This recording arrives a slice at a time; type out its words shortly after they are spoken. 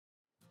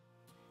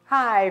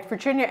Hi,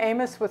 Virginia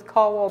Amos with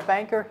Coldwell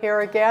Banker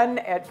here again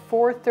at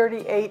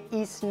 438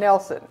 East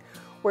Nelson.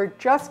 We're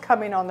just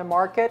coming on the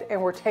market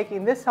and we're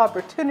taking this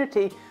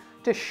opportunity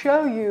to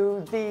show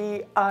you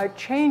the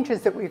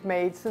changes that we've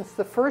made since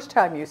the first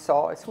time you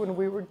saw us when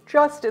we were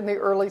just in the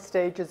early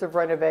stages of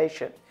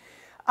renovation.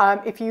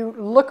 If you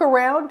look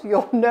around,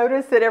 you'll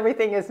notice that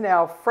everything is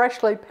now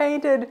freshly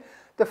painted,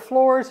 the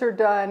floors are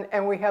done,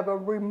 and we have a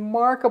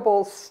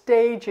remarkable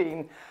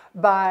staging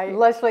by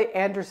Leslie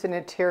Anderson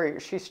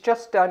Interiors. She's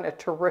just done a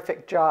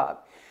terrific job.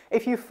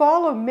 If you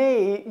follow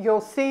me,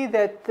 you'll see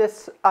that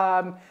this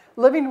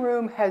living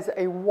room has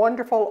a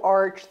wonderful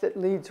arch that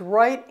leads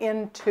right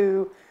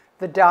into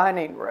the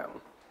dining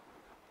room.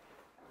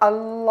 I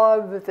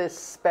love this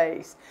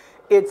space.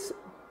 It's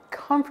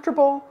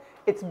comfortable,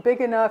 it's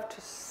big enough to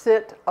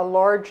sit a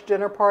large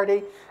dinner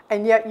party,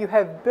 and yet you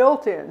have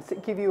built-ins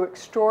that give you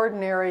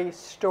extraordinary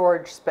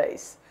storage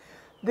space.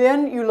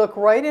 Then you look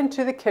right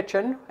into the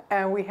kitchen,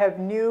 and we have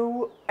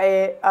new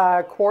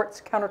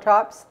quartz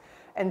countertops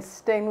and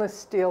stainless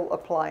steel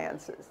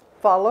appliances.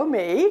 Follow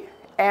me,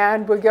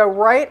 and we go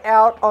right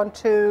out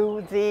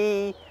onto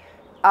the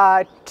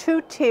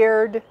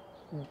two-tiered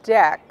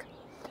deck.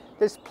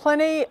 There's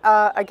plenty,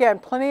 again,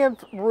 plenty of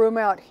room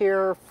out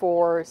here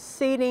for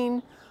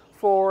seating,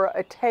 for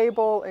a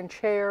table and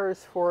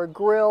chairs, for a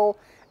grill.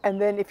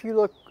 And then if you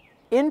look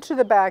into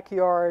the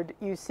backyard,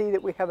 you see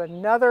that we have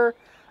another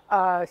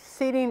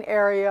seating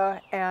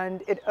area,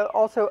 and it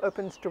also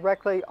opens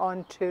directly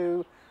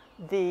onto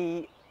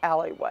the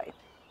alleyway.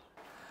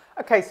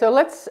 Okay, so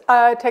let's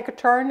take a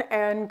turn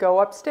and go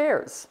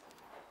upstairs.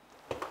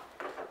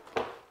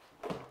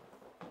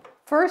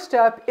 First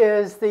up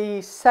is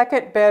the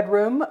second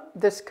bedroom.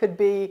 This could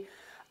be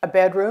a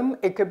bedroom,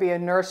 it could be a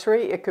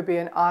nursery, it could be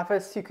an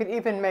office. You could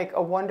even make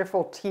a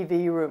wonderful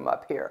TV room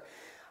up here.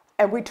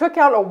 And we took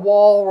out a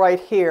wall right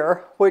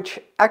here, which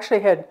actually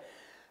had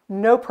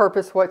no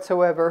purpose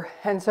whatsoever,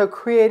 and so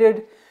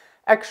created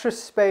extra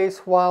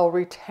space while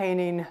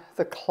retaining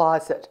the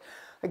closet.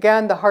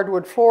 Again, the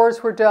hardwood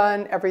floors were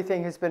done,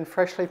 everything has been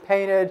freshly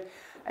painted,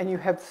 and you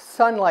have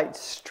sunlight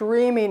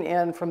streaming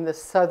in from the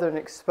southern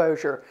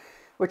exposure,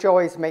 which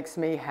always makes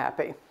me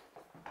happy.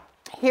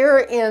 Here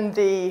in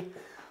the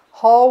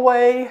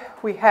hallway,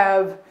 we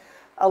have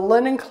a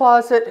linen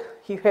closet.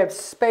 You have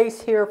space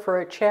here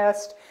for a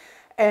chest.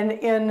 And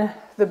in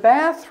the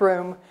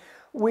bathroom,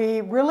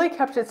 we really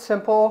kept it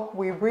simple.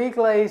 We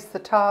reglazed the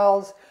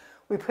tiles.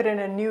 We put in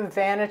a new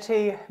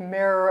vanity,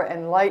 mirror,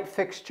 and light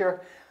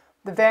fixture.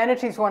 The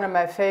vanity is one of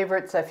my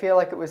favorites. I feel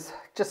like it was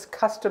just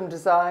custom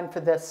designed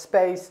for this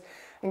space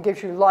and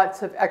gives you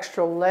lots of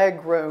extra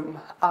leg room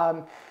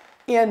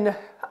in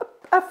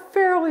a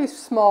fairly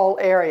small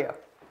area.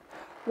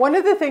 One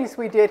of the things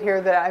we did here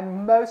that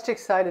I'm most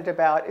excited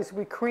about is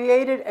we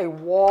created a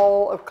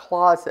wall of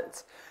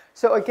closets.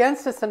 So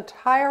against this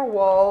entire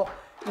wall,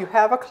 you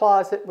have a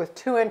closet with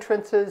two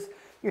entrances,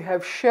 you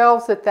have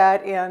shelves at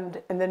that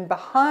end, and then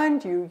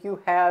behind you,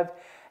 you have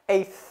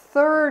a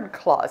third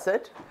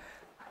closet,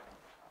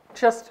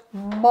 just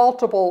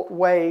multiple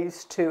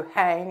ways to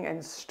hang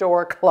and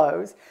store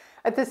clothes.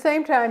 At the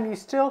same time, you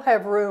still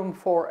have room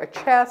for a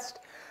chest,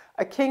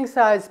 a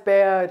king-size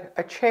bed,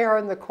 a chair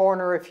in the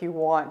corner if you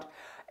want.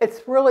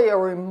 It's really a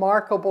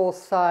remarkable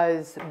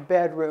size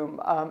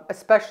bedroom,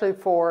 especially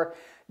for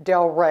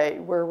Del Rey,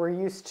 where we're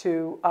used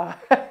to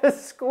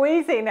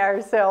squeezing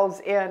ourselves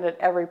in at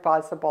every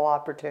possible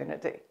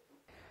opportunity.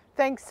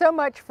 Thanks so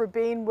much for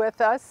being with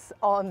us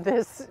on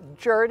this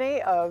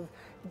journey of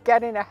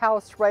getting a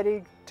house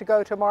ready to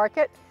go to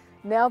market.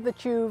 Now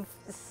that you've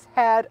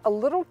had a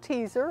little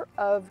teaser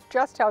of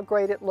just how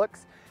great it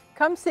looks,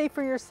 come see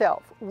for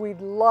yourself. We'd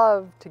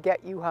love to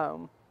get you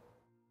home.